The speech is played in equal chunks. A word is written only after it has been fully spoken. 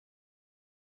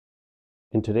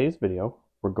In today's video,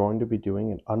 we're going to be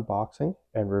doing an unboxing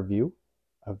and review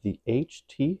of the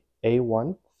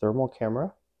HT-A1 thermal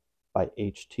camera by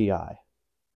HTI.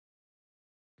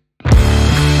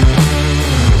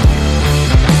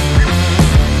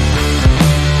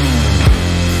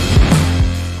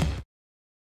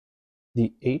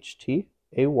 The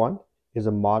HT-A1 is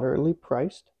a moderately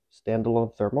priced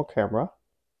standalone thermal camera.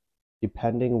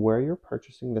 Depending where you're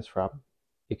purchasing this from,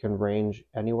 it can range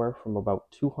anywhere from about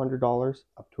 $200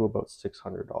 up to about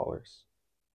 $600.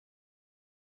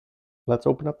 Let's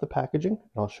open up the packaging and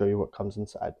I'll show you what comes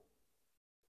inside.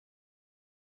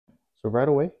 So right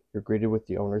away, you're greeted with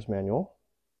the owner's manual,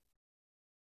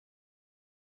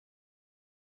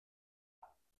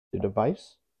 the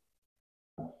device,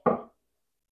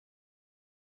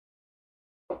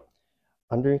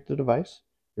 underneath the device,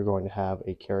 you're going to have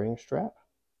a carrying strap,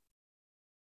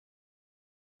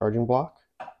 charging block,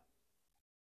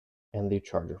 and the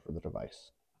charger for the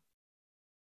device.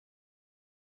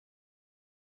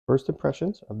 First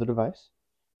impressions of the device: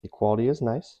 the quality is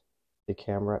nice. The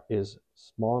camera is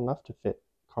small enough to fit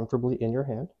comfortably in your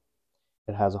hand.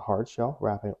 It has a hard shell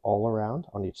wrapping all around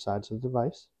on each side of the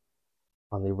device.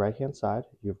 On the right hand side,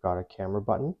 you've got a camera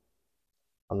button.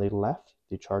 On the left,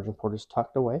 the charging port is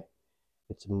tucked away.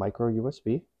 It's a micro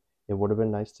USB. It would have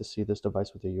been nice to see this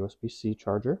device with a USB-C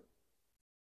charger.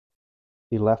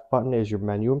 The left button is your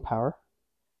menu and power.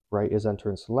 Right is enter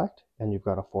and select, and you've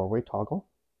got a 4-way toggle.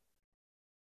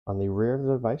 On the rear of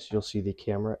the device, you'll see the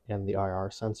camera and the IR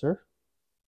sensor.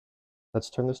 Let's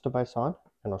turn this device on,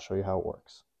 and I'll show you how it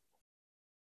works.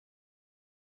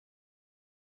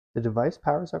 The device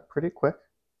powers up pretty quick,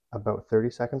 about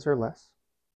 30 seconds or less.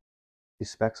 The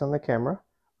specs on the camera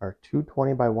are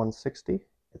 220 by 160.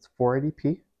 It's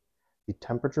 480p. The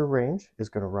temperature range is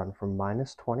going to run from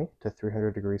 -20 to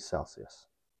 300 degrees Celsius.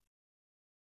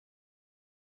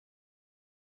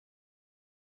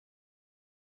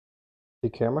 The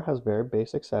camera has very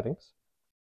basic settings.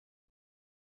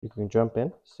 You can jump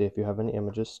in, see if you have any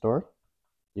images stored.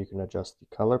 You can adjust the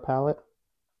color palette,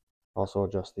 also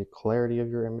adjust the clarity of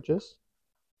your images.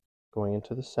 Going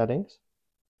into the settings,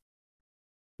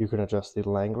 you can adjust the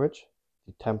language,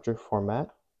 the temperature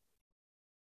format,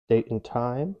 date and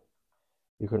time.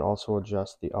 You can also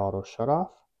adjust the auto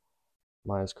shutoff.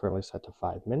 Mine is currently set to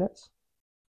 5 minutes.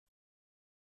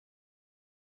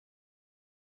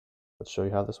 Let's show you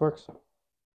how this works.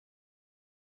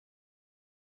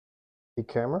 The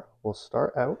camera will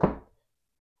start out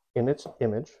in its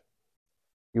image.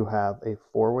 You have a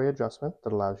 4-way adjustment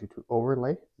that allows you to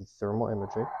overlay the thermal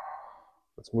imaging.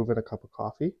 Let's move in a cup of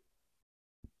coffee.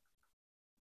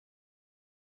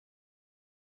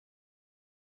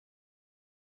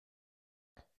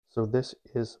 So this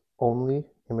is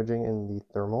only imaging in the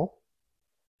thermal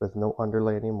with no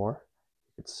underlay anymore.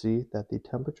 You can see that the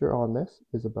temperature on this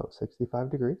is about 65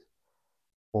 degrees.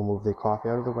 We'll move the coffee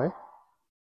out of the way. I'm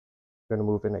going to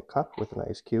move in a cup with an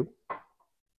ice cube.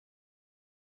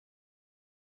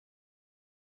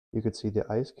 You can see the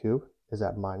ice cube is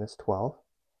at -12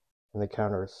 and the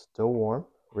counter is still warm,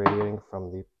 radiating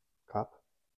from the cup.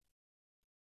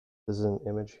 This is an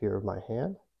image here of my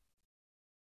hand.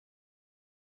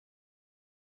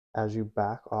 As you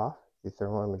back off the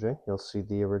thermal imaging, you'll see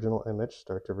the original image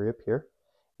start to reappear.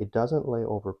 It doesn't lay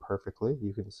over perfectly.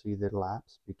 You can see the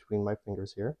lapse between my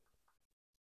fingers here.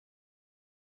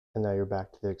 And now you're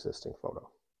back to the existing photo.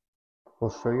 We'll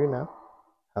show you now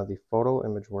how the photo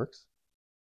image works.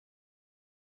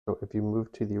 So if you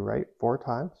move to the right 4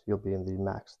 times, you'll be in the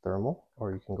max thermal,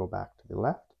 or you can go back to the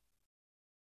left.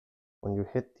 When you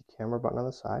hit the camera button on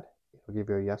the side, it'll give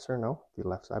you a yes or no. The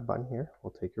left side button here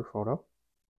will take your photo.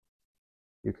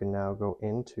 You can now go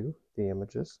into the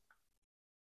images.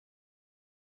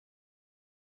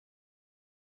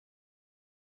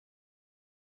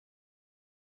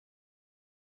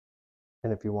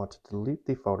 And if you want to delete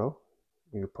the photo,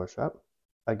 you push up.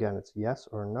 Again, it's yes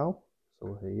or no. So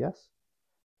we'll hit yes.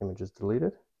 Image is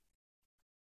deleted.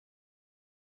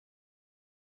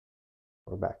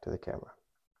 We're back to the camera.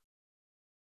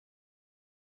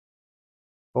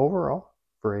 Overall,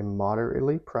 for a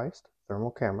moderately priced thermal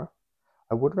camera,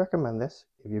 I would recommend this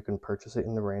if you can purchase it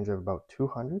in the range of about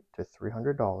 $200 to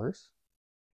 $300.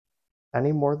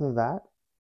 Any more than that,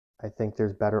 I think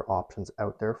there's better options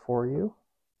out there for you.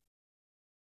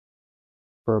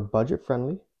 For a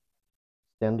budget-friendly,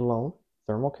 standalone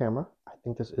thermal camera, I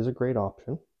think this is a great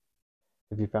option.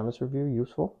 If you found this review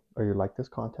useful or you like this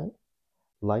content,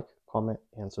 like, comment,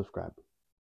 and subscribe.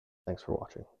 Thanks for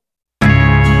watching.